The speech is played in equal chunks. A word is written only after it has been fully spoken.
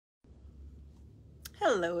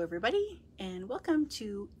Hello everybody, and welcome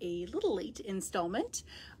to a little late installment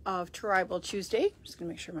of Tribal Tuesday. I'm just gonna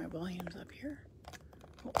make sure my volume's up here.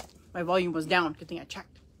 Oh, my volume was down, good thing I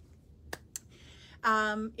checked.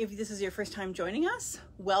 If this is your first time joining us,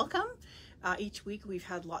 welcome. Each week we've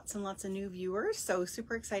had lots and lots of new viewers, so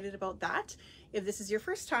super excited about that. If this is your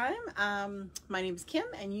first time, my name is Kim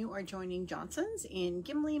and you are joining Johnson's in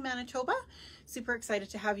Gimli, Manitoba. Super excited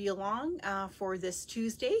to have you along for this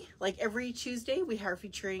Tuesday. Like every Tuesday, we are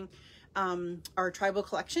featuring our tribal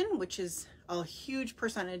collection, which is a huge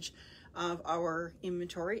percentage of our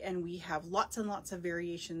inventory, and we have lots and lots of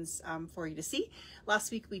variations for you to see.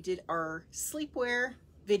 Last week we did our sleepwear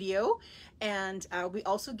video, and we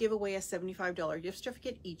also give away a $75 gift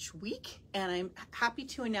certificate each week, and I'm happy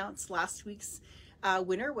to announce last week's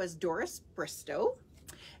winner was Doris Bristow.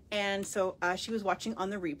 And so she was watching on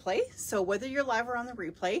the replay. So whether you're live or on the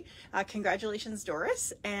replay, congratulations,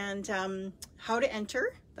 Doris. And how to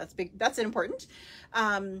enter, that's important,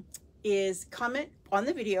 is comment on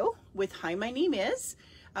the video with "Hi, my name is,"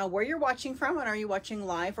 where you're watching from, and are you watching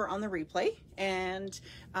live or on the replay, and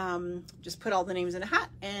just put all the names in a hat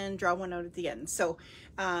and draw one out at the end. So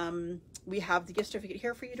we have the gift certificate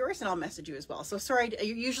here for you, Doris, and I'll message you as well. So sorry,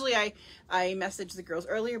 usually I message the girls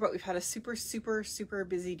earlier, but we've had a super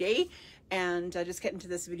busy day, and just getting to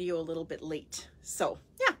this video a little bit late. So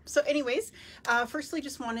yeah, so anyways, firstly,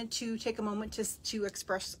 just wanted to take a moment to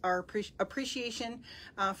express our appreciation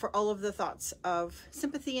for all of the thoughts of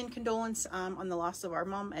sympathy and condolence on the loss of our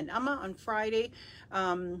mom and Emma on Friday.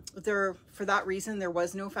 For that reason, there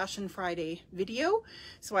was no Fashion Friday video,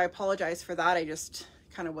 so I apologize for that. I just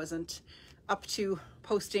kind of wasn't up to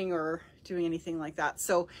posting or doing anything like that.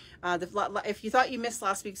 So if you thought you missed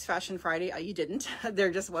last week's Fashion Friday, you didn't.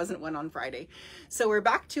 There just wasn't one on Friday. So we're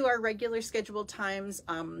back to our regular scheduled times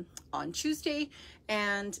on Tuesday,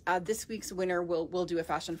 and this week's winner will do a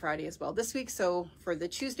Fashion Friday as well this week. So for the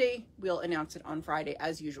Tuesday, we'll announce it on Friday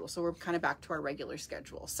as usual. So we're kind of back to our regular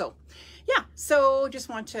schedule. So yeah, so just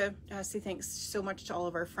want to say thanks so much to all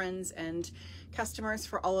of our friends and customers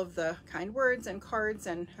for all of the kind words and cards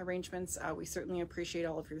and arrangements. We certainly appreciate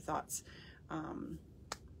all of your thoughts.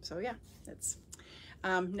 So yeah, it's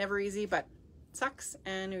never easy, but sucks,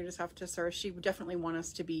 and we just have to sort of, she would definitely want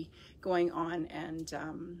us to be going on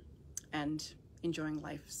and enjoying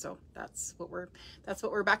life. So that's what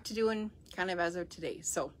we're back to doing kind of as of today.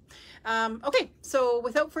 So okay, so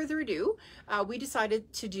without further ado, we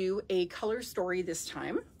decided to do a color story this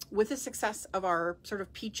time, with the success of our sort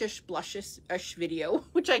of peachish blushish video,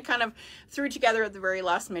 which I kind of threw together at the very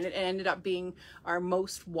last minute and ended up being our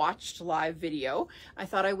most watched live video. I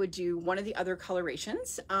thought I would do one of the other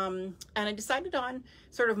colorations, and I decided on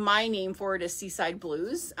sort of my name for it as Seaside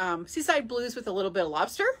Blues. Seaside Blues with a little bit of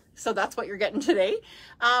lobster. So that's what you're getting today.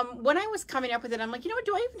 When I was coming up with it, I'm like, you know what,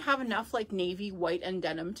 do I even have enough like navy, white, and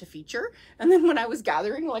denim to feature? And then when I was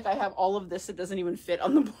gathering, like, I have all of this, it doesn't even fit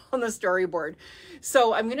on the storyboard.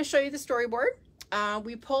 So I'm gonna show you the storyboard.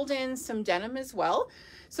 We pulled in some denim as well.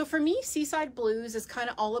 So for me, Seaside Blues is kind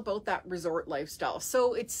of all about that resort lifestyle.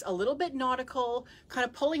 So it's a little bit nautical, kind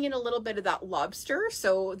of pulling in a little bit of that lobster.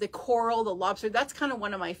 So the coral, the lobster, that's kind of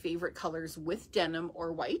one of my favorite colors with denim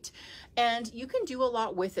or white. And you can do a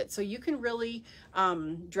lot with it. So you can really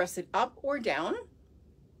dress it up or down.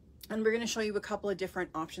 And we're going to show you a couple of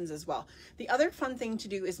different options as well. The other fun thing to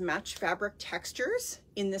do is match fabric textures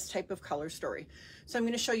in this type of color story. So I'm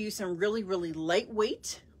going to show you some really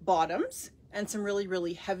lightweight bottoms and some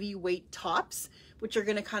really heavyweight tops, which are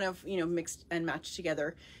going to kind of, you know, mix and match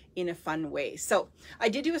together in a fun way. So I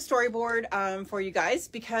did do a storyboard for you guys,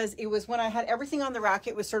 because it was when I had everything on the rack,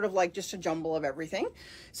 it was sort of like just a jumble of everything.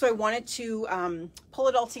 So I wanted to pull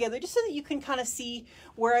it all together just so that you can kind of see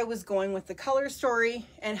where I was going with the color story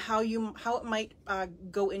and how it might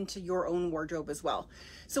go into your own wardrobe as well.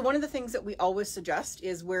 So one of the things that we always suggest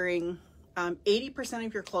is wearing 80%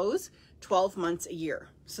 of your clothes 12 months a year.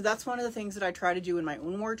 So that's one of the things that I try to do in my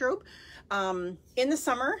own wardrobe. In the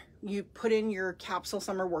summer, you put in your capsule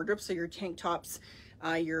summer wardrobe, so your tank tops,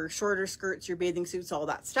 your shorter skirts, your bathing suits, all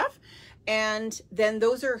that stuff. And then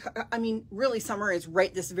those are, I mean, really summer is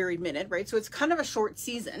right this very minute, right? So it's kind of a short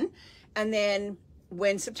season. And then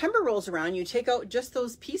when September rolls around, you take out just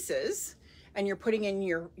those pieces and you're putting in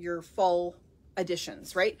your fall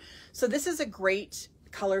additions, right? So this is a great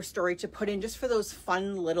color story to put in just for those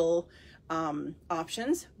fun little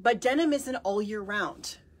options. But denim isn't all year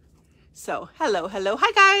round. So hello.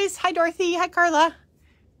 Hi guys. Hi Dorothy. Hi Carla.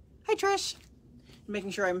 Hi Trish.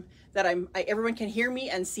 making sure everyone can hear me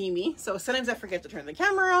and see me. So sometimes I forget to turn the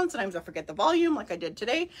camera on, sometimes I forget the volume like I did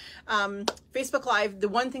today. Facebook Live, the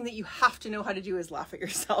one thing that you have to know how to do is laugh at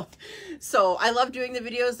yourself. So I love doing the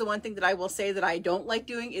videos. The one thing that I will say that I don't like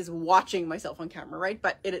doing is watching myself on camera, right?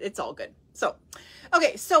 But it's all good. So,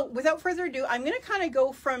 okay, so without further ado, I'm going to kind of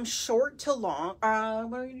go from short to long. What are we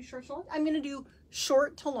going to do, short to long? I'm going to do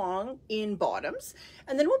short to long in bottoms,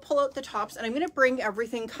 and then we'll pull out the tops, and I'm going to bring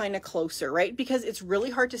everything kind of closer, right? Because it's really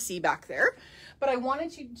hard to see back there, but I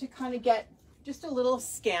wanted you to kind of get just a little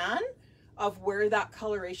scan of where that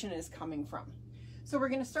coloration is coming from. So we're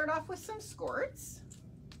going to start off with some skirts.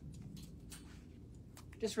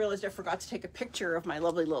 Just realized I forgot to take a picture of my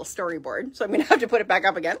lovely little storyboard, so I'm going to have to put it back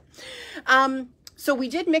up again. So we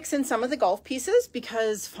did mix in some of the golf pieces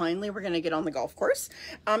because finally we're going to get on the golf course.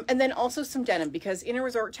 And then also some denim, because in a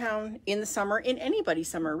resort town in the summer, in anybody's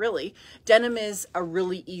summer really, denim is a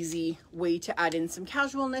really easy way to add in some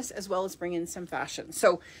casualness as well as bring in some fashion.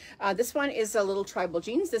 So this one is a little tribal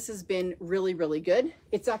jeans. This has been really, really good.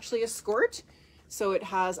 It's actually a skirt. So it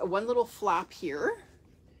has one little flap here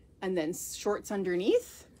and then shorts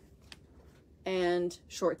underneath and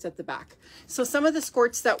shorts at the back. So some of the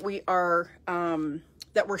skirts that we are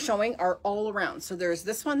that we're showing are all around. So there's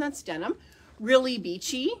this one that's denim, really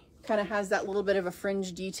beachy, kind of has that little bit of a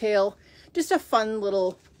fringe detail, just a fun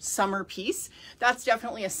little summer piece. That's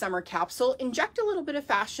definitely a summer capsule. Inject a little bit of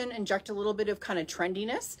fashion, inject a little bit of kind of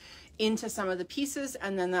trendiness into some of the pieces,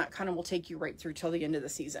 and then that kind of will take you right through till the end of the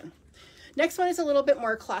season. Next one is a little bit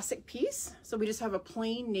more classic piece. So we just have a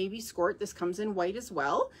plain navy skirt. This comes in white as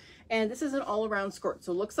well. And this is an all-around skirt.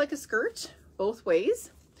 So it looks like a skirt both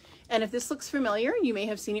ways. And if this looks familiar, you may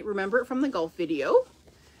have seen it, remember it from the golf video.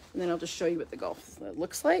 And then I'll just show you what the golf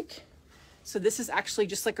looks like. So this is actually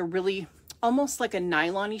just like a really, almost like a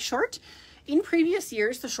nylon-y short. In previous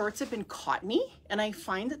years, the shorts have been cottony, and I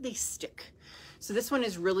find that they stick. So this one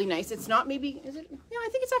is really nice. It's not maybe, is it? Yeah, I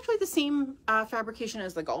think it's actually the same fabrication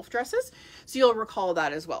as the golf dresses. So you'll recall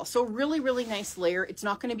that as well. So really, really nice layer. It's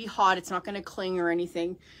not going to be hot. It's not going to cling or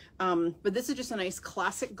anything. But this is just a nice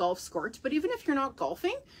classic golf skirt. But even if you're not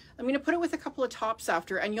golfing, I'm going to put it with a couple of tops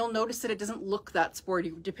after, and you'll notice that it doesn't look that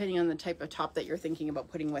sporty depending on the type of top that you're thinking about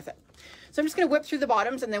putting with it. So I'm just going to whip through the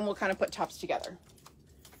bottoms, and then we'll kind of put tops together.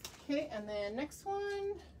 Okay, and then next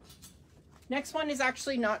one. Next one is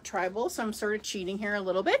actually not tribal, so I'm sort of cheating here a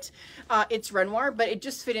little bit. It's Renoir, but it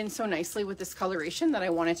just fit in so nicely with this coloration that I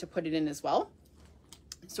wanted to put it in as well.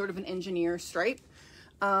 Sort of an engineer stripe.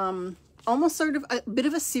 Almost sort of a bit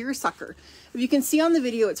of a seersucker. If you can see on the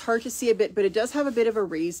video, it's hard to see a bit, but it does have a bit of a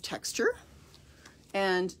raised texture.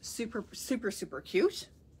 And super, super, super cute.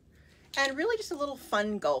 And really just a little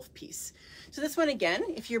fun golf piece. So this one, again,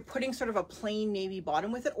 if you're putting sort of a plain navy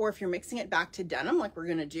bottom with it, or if you're mixing it back to denim like we're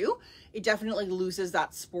gonna do, it definitely loses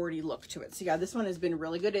that sporty look to it. So yeah, this one has been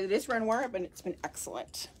really good. It is Renoir, but it's been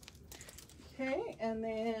excellent. Okay, and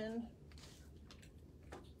then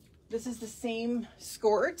this is the same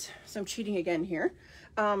skirt. So I'm cheating again here,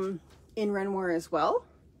 in Renoir as well.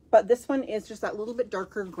 But this one is just that little bit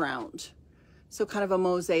darker ground. So kind of a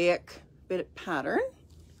mosaic bit of pattern.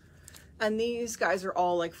 And these guys are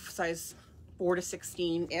all like size 4 to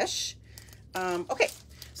 16-ish. Okay,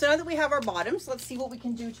 so now that we have our bottoms, let's see what we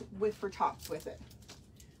can do for tops with it.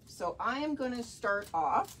 So I am going to start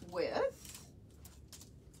off with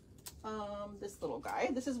this little guy.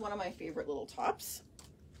 This is one of my favorite little tops.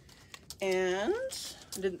 And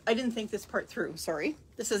I didn't think this part through, sorry.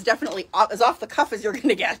 This is definitely as off the cuff as you're going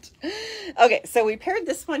to get. Okay, so we paired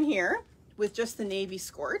this one here with just the navy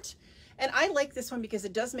skirt. And I like this one because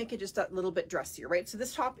it does make it just a little bit dressier, right? So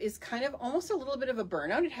this top is kind of almost a little bit of a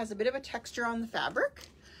burnout. It has a bit of a texture on the fabric,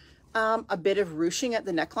 a bit of ruching at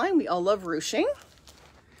the neckline. We all love ruching.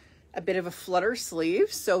 A bit of a flutter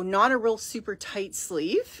sleeve. So not a real super tight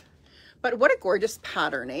sleeve, but what a gorgeous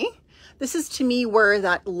pattern, eh? This is to me where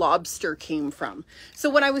that Lobster came from.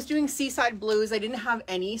 So when I was doing Seaside Blues, I didn't have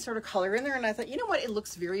any sort of color in there. And I thought, you know what? It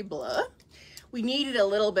looks very blah. We needed a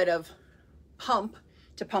little bit of pump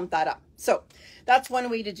to pump that up. So that's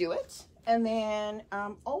one way to do it. And then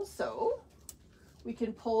also we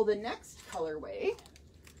can pull the next colorway,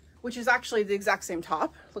 which is actually the exact same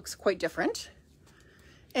top. Looks quite different.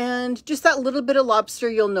 And just that little bit of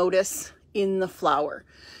lobster you'll notice in the flower.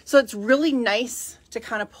 So it's really nice to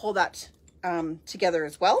kind of pull that together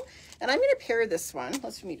as well. And I'm going to pair this one.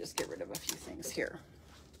 Let me just get rid of a few things here.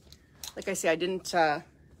 Like I say, I didn't,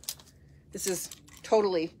 this is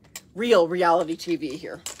totally real reality TV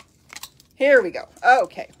here. Here we go.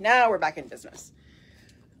 Okay, now we're back in business.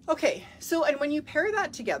 Okay, so, and when you pair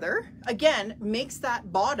that together, again, makes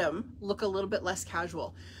that bottom look a little bit less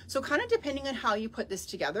casual. So kind of depending on how you put this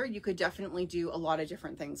together, you could definitely do a lot of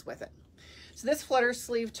different things with it. So this flutter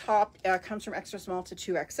sleeve top comes from extra small to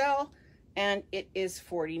 2XL, and it is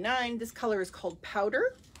 $49. This color is called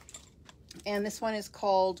Powder, and this one is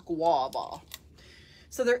called Guava.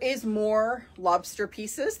 So there is more lobster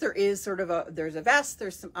pieces. There is sort of there's a vest,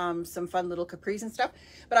 there's some fun little capris and stuff,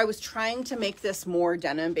 but I was trying to make this more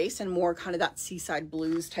denim based and more kind of that Seaside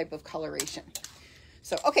Blues type of coloration.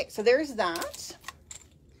 So, okay, so there's that.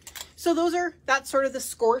 So that's sort of the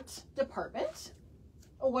skirt department.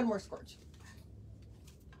 Oh, one more skirt.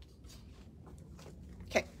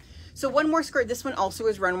 Okay, so one more skirt. This one also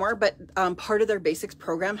is Renoir, but part of their basics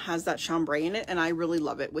program has that chambray in it, and I really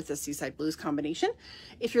love it with the Seaside Blues combination.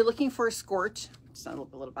 If you're looking for a skirt, just a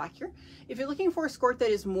little back here. If you're looking for a skirt that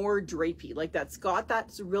is more drapey, like that's got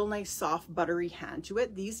that real nice soft buttery hand to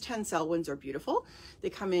it, these Tencel ones are beautiful. They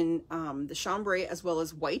come in the chambray as well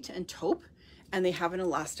as white and taupe, and they have an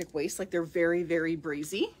elastic waist. Like they're very, very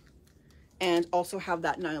breezy, and also have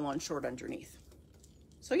that nylon short underneath.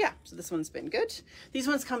 So yeah, so this one's been good. These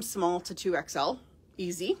ones come small to 2XL,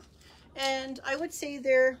 easy. And I would say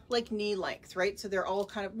they're like knee length, right? So they're all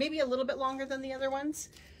kind of maybe a little bit longer than the other ones,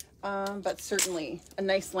 but certainly a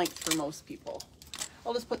nice length for most people.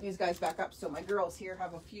 I'll just put these guys back up so my girls here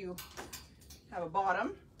have a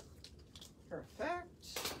bottom.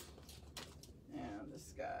 Perfect. And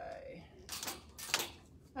this guy.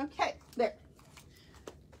 Okay, there.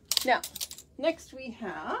 Now, next we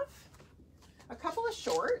have a couple of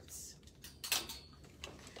shorts,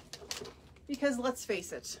 because let's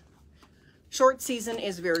face it, short season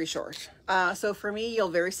is very short. So for me, you'll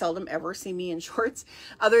very seldom ever see me in shorts,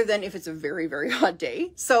 other than if it's a very, very hot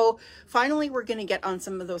day. So finally, we're going to get on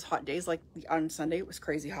some of those hot days, like on Sunday, it was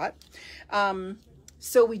crazy hot.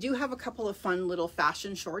 So we do have a couple of fun little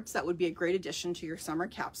fashion shorts that would be a great addition to your summer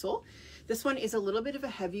capsule. This one is a little bit of a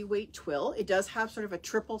heavyweight twill. It does have sort of a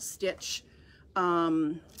triple stitch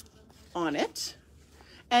on it,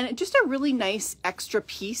 and just a really nice extra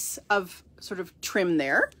piece of sort of trim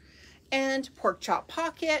there, and pork chop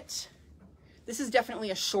pocket. This is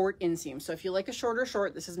definitely a short inseam, so if you like a shorter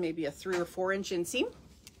short, this is maybe a 3 or 4 inch inseam,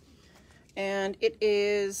 and it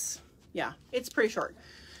is, yeah, it's pretty short.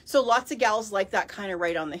 So lots of gals like that kind of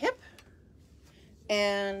right on the hip.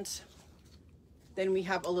 And then we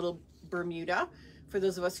have a little Bermuda for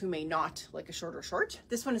those of us who may not like a shorter short.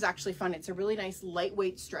 This one is actually fun. It's a really nice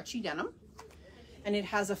lightweight stretchy denim, and it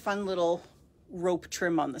has a fun little rope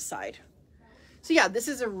trim on the side. So yeah, this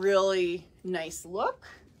is a really nice look.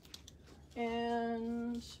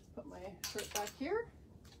 And put my shirt back here.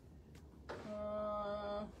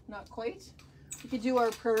 Not quite. We could do our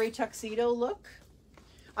prairie tuxedo look.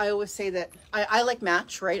 I always say that I like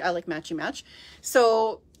match, right? I like matchy match.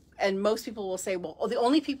 So, and most people will say, well, the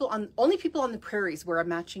only people on the prairies wear a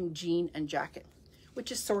matching jean and jacket,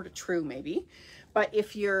 which is sort of true maybe. But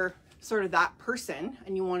if you're sort of that person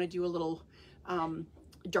and you want to do a little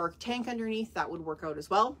dark tank underneath, that would work out as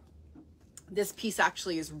well. This piece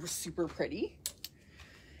actually is super pretty.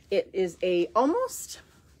 It is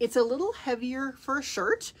it's a little heavier for a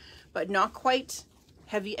shirt, but not quite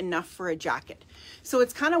heavy enough for a jacket. So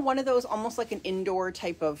it's kind of one of those almost like an indoor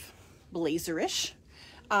type of blazer-ish.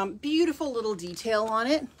 Beautiful little detail on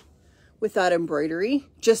it with that embroidery,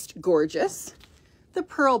 just gorgeous. The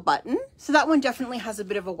pearl button, so that one definitely has a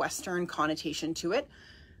bit of a Western connotation to it.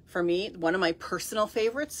 For me, one of my personal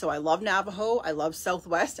favorites. So I love Navajo, I love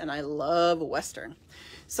Southwest, and I love Western.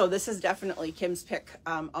 So this is definitely Kim's pick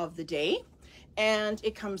of the day. And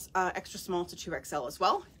it comes extra small to 2XL as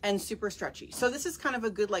well, and super stretchy. So this is kind of a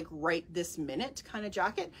good, like, right this minute kind of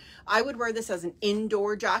jacket. I would wear this as an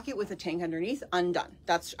indoor jacket with a tank underneath, undone.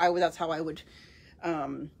 That's how I would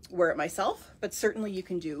wear it myself, but certainly you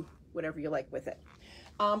can do whatever you like with it.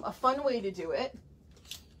 A fun way to do it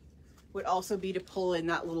would also be to pull in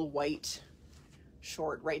that little white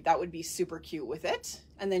short, right? That would be super cute with it.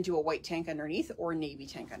 And then do a white tank underneath or navy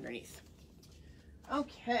tank underneath.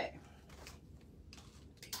 Okay.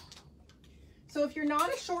 So if you're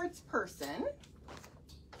not a shorts person,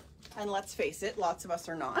 and let's face it, lots of us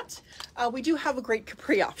are not, we do have a great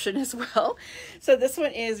capri option as well. So this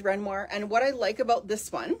one is Renoir, and what I like about this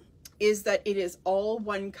one is that it is all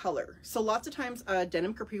one color. So lots of times a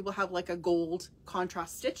denim capri will have like a gold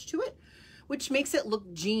contrast stitch to it, which makes it look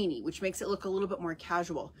jeany, which makes it look a little bit more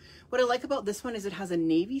casual. What I like about this one is it has a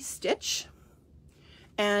navy stitch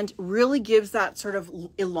and really gives that sort of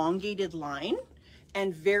elongated line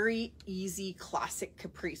and very easy classic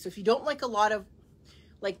capri. So if you don't like a lot of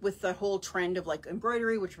like with the whole trend of like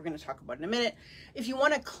embroidery, which we're going to talk about in a minute. If you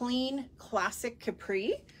want a clean classic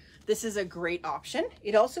capri, this is a great option.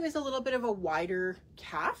 It also is a little bit of a wider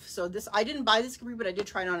calf. So this, I didn't buy this capri, but I did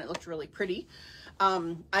try it on. It looked really pretty.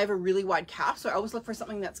 I have a really wide calf, so I always look for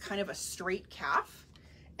something that's kind of a straight calf.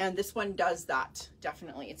 And this one does that,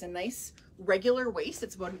 definitely. It's a nice regular waist.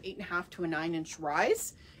 It's about an 8.5 to a 9-inch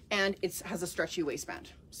rise, and it has a stretchy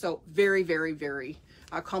waistband. So very, very, very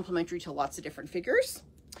complimentary to lots of different figures.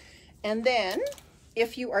 And then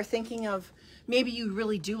if you are thinking of, maybe you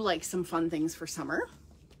really do like some fun things for summer,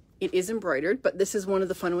 it is embroidered, but this is one of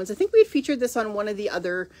the fun ones. I think we had featured this on one of the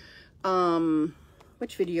other,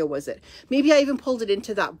 which video was it? Maybe I even pulled it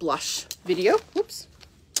into that blush video. Whoops,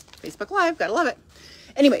 Facebook Live, gotta love it.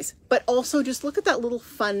 Anyways, but also just look at that little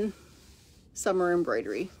fun summer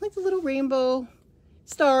embroidery, like the little rainbow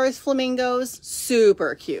stars, flamingos,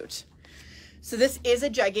 super cute. So this is a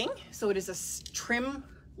jegging, so it is a trim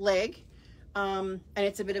leg, and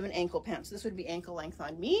it's a bit of an ankle pant. So this would be ankle length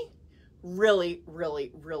on me. Really,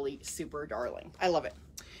 really, really super darling. I love it.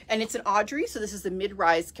 And it's an Audrey, so this is the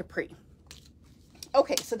mid-rise capri.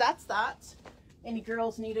 Okay, so that's that. Any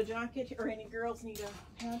girls need a jacket, or any girls need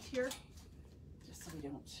a pant here? Just so we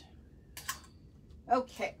don't.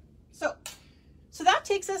 Okay, so that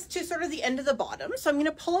takes us to sort of the end of the bottom. So I'm going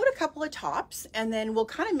to pull out a couple of tops, and then we'll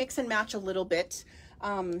kind of mix and match a little bit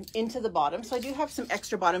into the bottom. So I do have some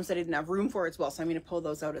extra bottoms that I didn't have room for as well, so I'm going to pull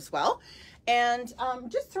those out as well. And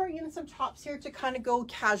just throwing in some tops here to kind of go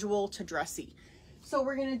casual to dressy. So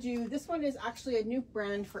we're going to do, this one is actually a new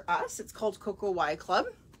brand for us. It's called Coco Y Club,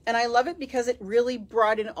 and I love it because it really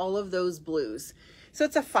brought in all of those blues. So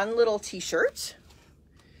it's a fun little t-shirt,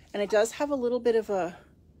 and it does have a little bit of a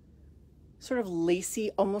sort of lacy,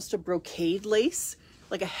 almost a brocade lace,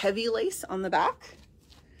 like a heavy lace on the back,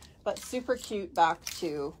 but super cute back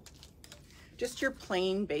to just your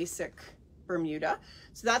plain basic Bermuda.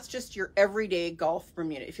 So that's just your everyday golf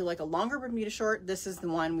Bermuda. If you like a longer Bermuda short, this is the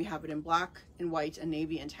one. We have it in black and white and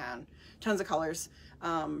navy and tan, tons of colors.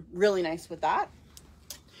 Really nice with that.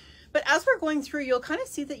 But as we're going through, you'll kind of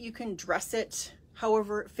see that you can dress it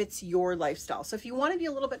however it fits your lifestyle. So if you want to be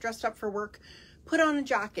a little bit dressed up for work, put on a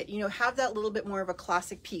jacket, you know, have that little bit more of a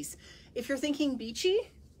classic piece. If you're thinking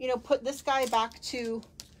beachy, you know, put this guy back to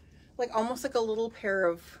like almost like a little pair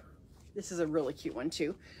of, this is a really cute one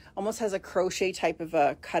too, almost has a crochet type of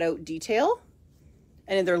a cutout detail,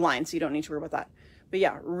 and they're lined, so you don't need to worry about that. But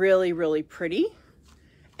yeah, really, really pretty.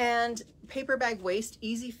 And paper bag waist,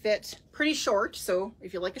 easy fit, pretty short. So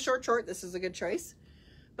if you like a short short, this is a good choice.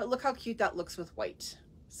 But look how cute that looks with white.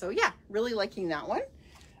 So yeah, really liking that one.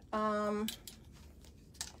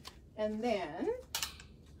 And then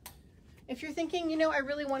if you're thinking, you know, I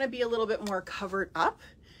really want to be a little bit more covered up,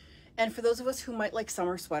 and for those of us who might like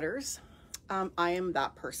summer sweaters, I am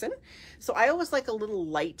that person. So I always like a little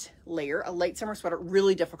light layer, a light summer sweater,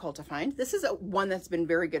 really difficult to find. This is one that's been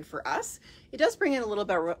very good for us. It does bring in a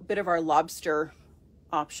little bit of our lobster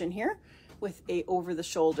option here with a over the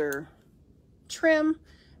shoulder trim,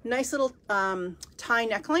 nice little tie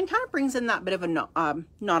neckline, kind of brings in that bit of a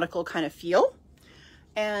nautical kind of feel,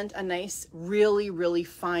 and a nice, really, really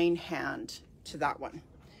fine hand to that one.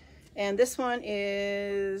 And this one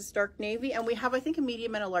is dark navy, and we have, I think, a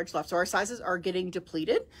medium and a large left. So our sizes are getting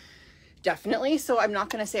depleted, definitely. So I'm not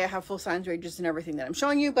going to say I have full size ranges and everything that I'm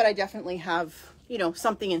showing you, but I definitely have, you know,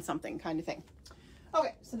 something in something kind of thing.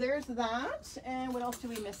 Okay, so there's that. And what else do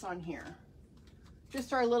we miss on here?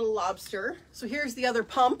 Just our little lobster. So here's the other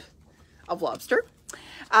pump of lobster.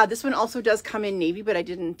 This one also does come in navy, but I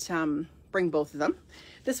didn't bring both of them.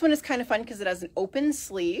 This one is kind of fun because it has an open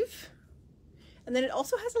sleeve. And then it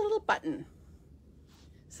also has a little button.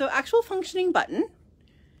 So actual functioning button,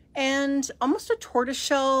 and almost a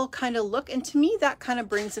tortoiseshell kind of look. And to me, that kind of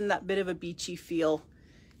brings in that bit of a beachy feel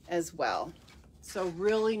as well. So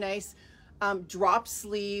really nice drop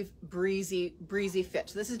sleeve, breezy fit.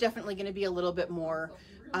 So this is definitely going to be a little bit more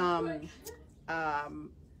boxy.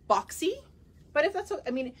 But if that's, I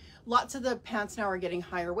mean, lots of the pants now are getting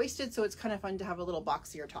higher waisted, so it's kind of fun to have a little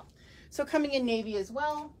boxier top. So coming in navy as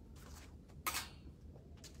well.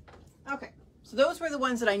 Okay, so those were the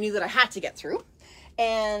ones that I knew that I had to get through.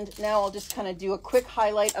 And now I'll just kind of do a quick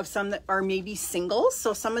highlight of some that are maybe singles.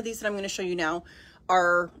 So some of these that I'm going to show you now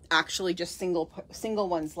are actually just single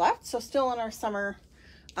ones left. So still on our summer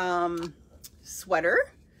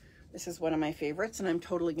sweater. This is one of my favorites, and I'm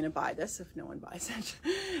totally going to buy this if no one buys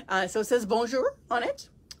it. So it says bonjour on it,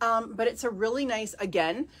 but it's a really nice,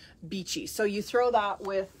 again, beachy. So you throw that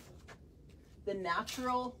with the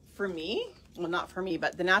natural, for me, well, not for me,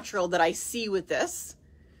 but the natural that I see with this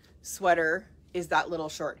sweater is that little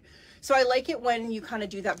short. So I like it when you kind of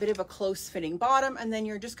do that bit of a close fitting bottom and then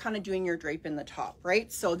you're just kind of doing your drape in the top,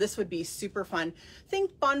 right? So this would be super fun.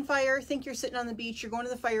 Think bonfire, think you're sitting on the beach, you're going to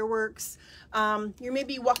the fireworks, you're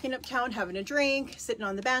maybe walking uptown, having a drink, sitting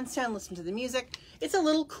on the bandstand, listening to the music. It's a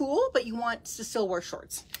little cool, but you want to still wear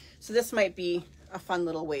shorts. So this might be a fun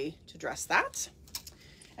little way to dress that.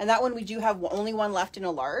 And that one we do have only one left in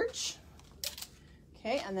a large.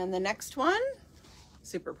 Okay, and then the next one,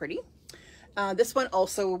 super pretty. This one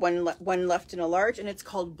also one left in a large, and it's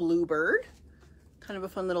called Bluebird. Kind of a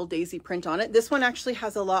fun little daisy print on it. This one actually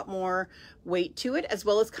has a lot more weight to it, as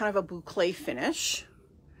well as kind of a boucle finish.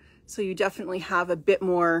 So you definitely have a bit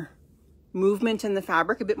more movement in the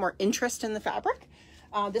fabric, a bit more interest in the fabric.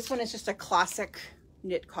 This one is just a classic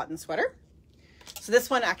knit cotton sweater. So this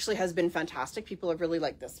one actually has been fantastic. People have really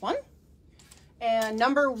liked this one. And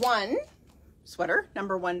number one sweater,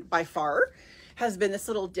 number one by far, has been this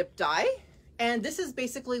little dip dye. And this is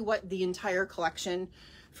basically what the entire collection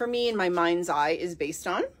for me in my mind's eye is based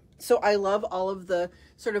on. So I love all of the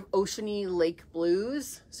sort of oceany lake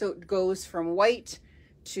blues. So it goes from white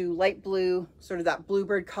to light blue, sort of that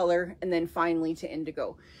bluebird color, and then finally to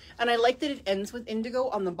indigo. And I like that it ends with indigo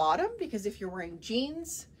on the bottom, because if you're wearing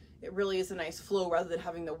jeans, it really is a nice flow rather than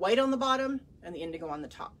having the white on the bottom and the indigo on the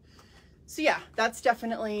top. So yeah, that's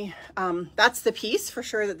definitely, that's the piece for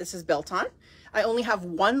sure that this is built on. I only have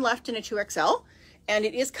one left in a 2XL, and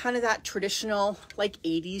it is kind of that traditional like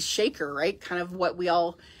 80s shaker, right? Kind of what we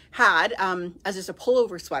all had as just a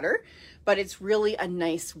pullover sweater, but it's really a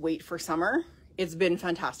nice weight for summer. It's been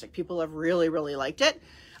fantastic. People have really, really liked it.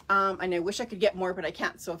 And I wish I could get more, but I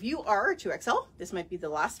can't. So if you are a 2XL, this might be the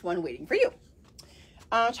last one waiting for you.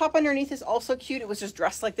 Top underneath is also cute. It was just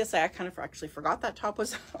dressed like this. I kind of actually forgot that top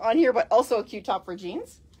was on here, but also a cute top for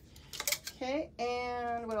jeans. Okay,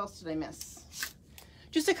 and what else did I miss?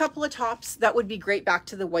 Just a couple of tops that would be great back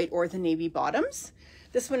to the white or the navy bottoms.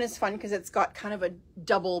 This one is fun because it's got kind of a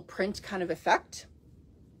double print kind of effect.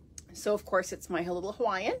 So of course it's my little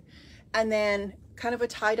Hawaiian, and then kind of a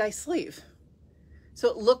tie-dye sleeve. So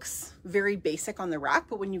it looks very basic on the rack,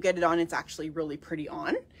 but when you get it on, it's actually really pretty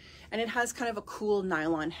on. And it has kind of a cool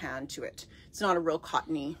nylon hand to it. It's not a real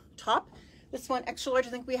cottony top. This one, extra large, I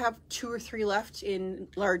think we have 2 or 3 left in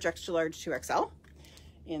large, extra large, 2XL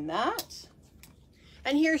in that.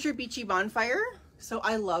 And here's your beachy bonfire. So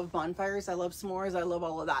I love bonfires, I love s'mores, I love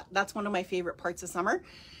all of that. That's one of my favorite parts of summer.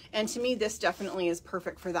 And to me, this definitely is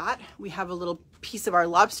perfect for that. We have a little piece of our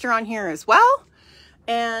lobster on here as well.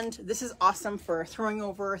 And this is awesome for throwing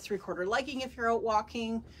over a 3/4 legging if you're out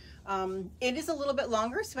walking. It is a little bit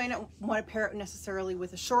longer, so you might not want to pair it necessarily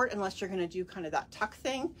with a short unless you're going to do kind of that tuck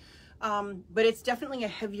thing. But it's definitely a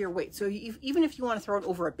heavier weight. So even if you want to throw it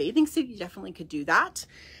over a bathing suit, you definitely could do that.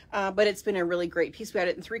 But it's been a really great piece. We had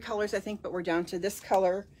it in 3 colors, I think, but we're down to this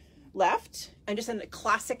color left, and just in a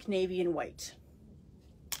classic navy and white.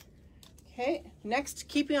 Okay, next,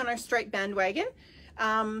 keeping on our stripe bandwagon.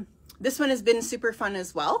 This one has been super fun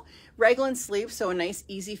as well. Raglan sleeve, so a nice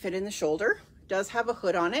easy fit in the shoulder. Does have a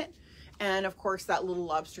hood on it. And of course that little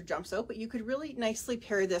lobster jumps out, but you could really nicely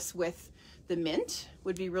pair this with the mint,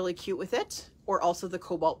 would be really cute with it, or also the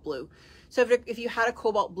cobalt blue. So if you had a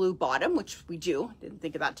cobalt blue bottom, which we do, didn't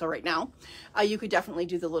think of that till right now, you could definitely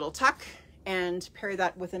do the little tuck and pair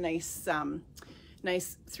that with a nice,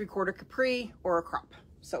 nice 3/4 capri or a crop.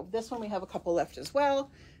 So this one we have a couple left as well.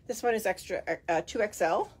 This one is extra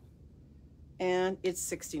 2XL. And it's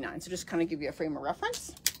 $69. So just kind of give you a frame of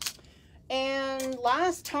reference. And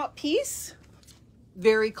last top piece,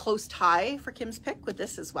 very close tie for Kim's pick with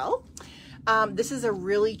this as well. This is a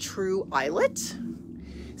really true eyelet.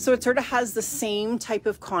 So it sort of has the same type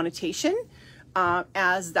of connotation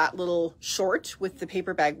as that little short with the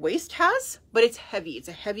paper bag waist has, but it's heavy. It's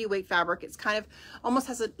a heavyweight fabric. It's kind of almost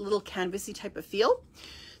has a little canvasy type of feel.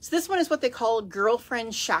 So this one is what they call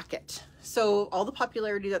girlfriend shacket. So all the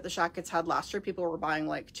popularity that the shackets had last year, people were buying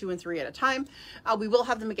like 2 and 3 at a time. We will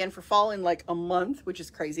have them again for fall in like a month, which is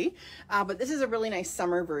crazy. But this is a really nice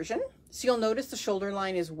summer version. So you'll notice the shoulder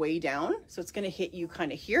line is way down. So it's going to hit you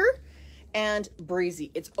kind of here, and breezy.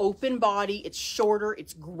 It's open body. It's shorter.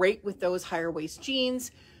 It's great with those higher waist jeans.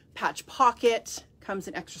 Patch pocket, comes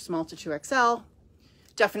in extra small to 2XL.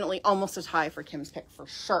 Definitely almost a tie for Kim's pick for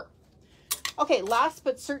sure. Okay, last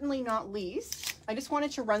but certainly not least, I just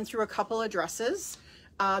wanted to run through a couple of dresses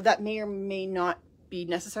that may or may not be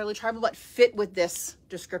necessarily tribal, but fit with this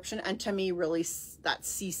description, and to me really that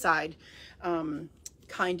seaside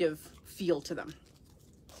kind of feel to them.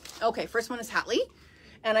 Okay, first one is Hatley,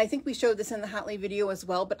 and I think we showed this in the Hatley video as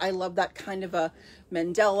well, but I love that kind of a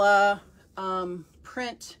Mandela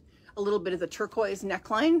print, a little bit of the turquoise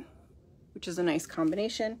neckline, which is a nice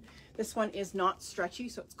combination. This one is not stretchy,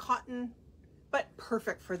 so it's cotton, but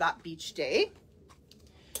perfect for that beach day.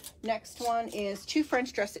 Next one is two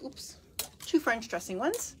French dressing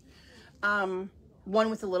ones. One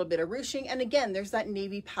with a little bit of ruching. And again, there's that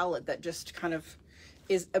navy palette that just kind of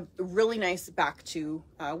is a really nice back to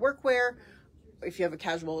workwear if you have a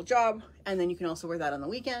casual job. And then you can also wear that on the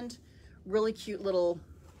weekend. Really cute little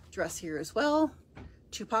dress here as well.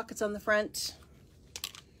 Two pockets on the front.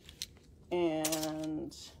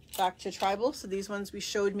 And back to tribal. So these ones we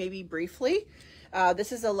showed maybe briefly.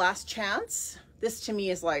 This is a last chance. This to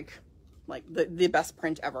me is like the best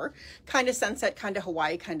print ever. Kind of sunset, kind of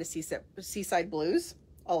Hawaii, kind of seaside blues.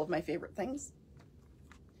 All of my favorite things.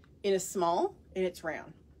 In a small, and it's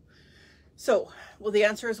rayon. So, well, the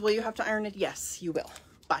answer is, will you have to iron it? Yes, you will.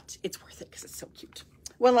 But it's worth it because it's so cute.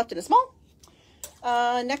 One left in a small.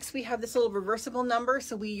 Next, we have this little reversible number.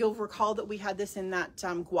 So you'll recall that we had this in that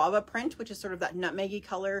guava print, which is sort of that nutmeggy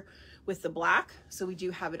color with the black. So we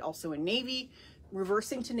do have it also in navy,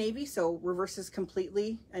 reversing to navy. So reverses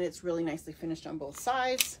completely, and it's really nicely finished on both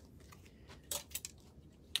sides.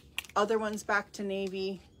 Other ones back to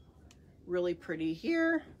navy, really pretty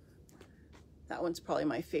here. That one's probably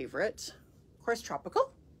my favorite. Of course,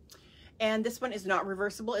 tropical. And this one is not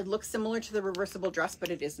reversible. It looks similar to the reversible dress, but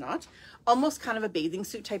it is not. Almost kind of a bathing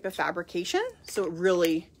suit type of fabrication. So it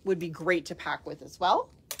really would be great to pack with as well.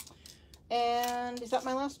 And is that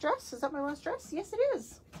my last dress? Is that my last dress? Yes, it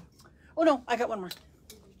is. Oh no, I got one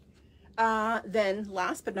more. Then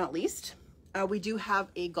last but not least, we do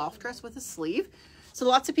have a golf dress with a sleeve. So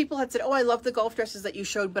lots of people had said, oh, I love the golf dresses that you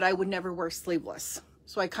showed, but I would never wear sleeveless.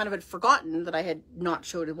 So I kind of had forgotten that I had not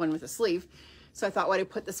showed one with a sleeve. So I thought, why don't I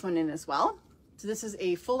put this one in as well? So this is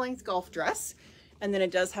a full-length golf dress, and then it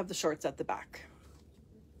does have the shorts at the back.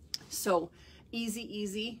 So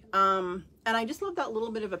easy. And I just love that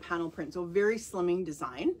little bit of a panel print. So very slimming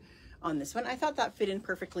design on this one. I thought that fit in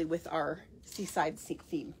perfectly with our seaside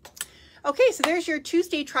theme. Okay, so there's your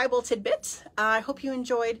Tuesday tribal tidbit. I hope you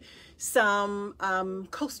enjoyed some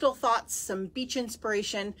coastal thoughts, some beach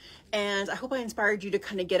inspiration, and I hope I inspired you to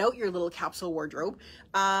kind of get out your little capsule wardrobe,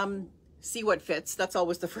 see what fits. That's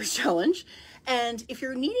always the first challenge. And if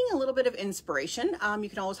you're needing a little bit of inspiration, you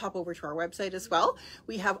can always hop over to our website as well.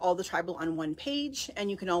 We have all the tribal on one page,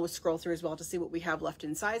 and you can always scroll through as well to see what we have left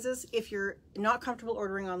in sizes. If you're not comfortable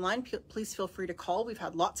ordering online, please feel free to call. We've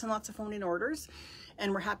had lots and lots of phone-in orders,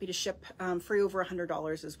 and we're happy to ship free over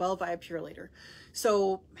 $100 as well via Purelator.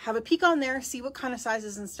 So have a peek on there, see what kind of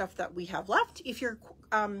sizes and stuff that we have left. If you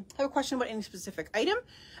have a question about any specific item,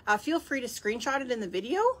 feel free to screenshot it in the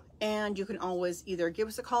video, and you can always either give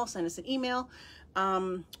us a call, send us an email,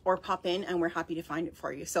 or pop in, and we're happy to find it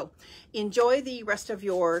for you. So enjoy the rest of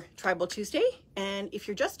your Tribal Tuesday. And if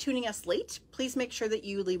you're just tuning us late, please make sure that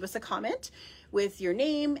you leave us a comment with your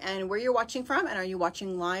name and where you're watching from, and are you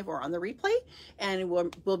watching live or on the replay, and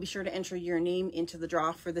we'll be sure to enter your name into the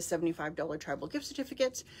draw for the $75 tribal gift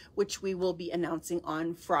certificate, which we will be announcing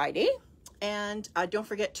on Friday. And don't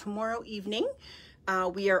forget, tomorrow evening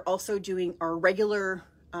we are also doing our regular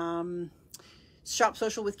Shop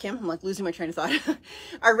Social with Kim. I'm like losing my train of thought.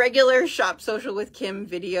 Our regular Shop Social with Kim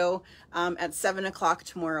video at 7 o'clock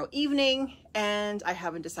tomorrow evening. And I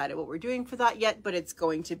haven't decided what we're doing for that yet, but it's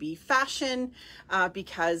going to be fashion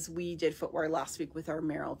because we did footwear last week with our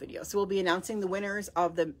Merrill video. So we'll be announcing the winners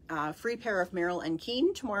of the free pair of Merrill and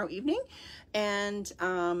Keen tomorrow evening. And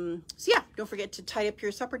so yeah, don't forget to tie up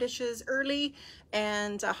your supper dishes early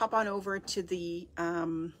and hop on over to the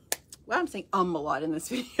well, I'm saying a lot in this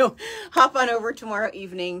video. Hop on over tomorrow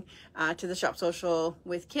evening to the Shop Social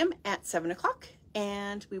with Kim at 7 o'clock,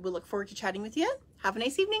 and we will look forward to chatting with you. Have a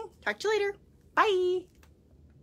nice evening. Talk to you later. Bye.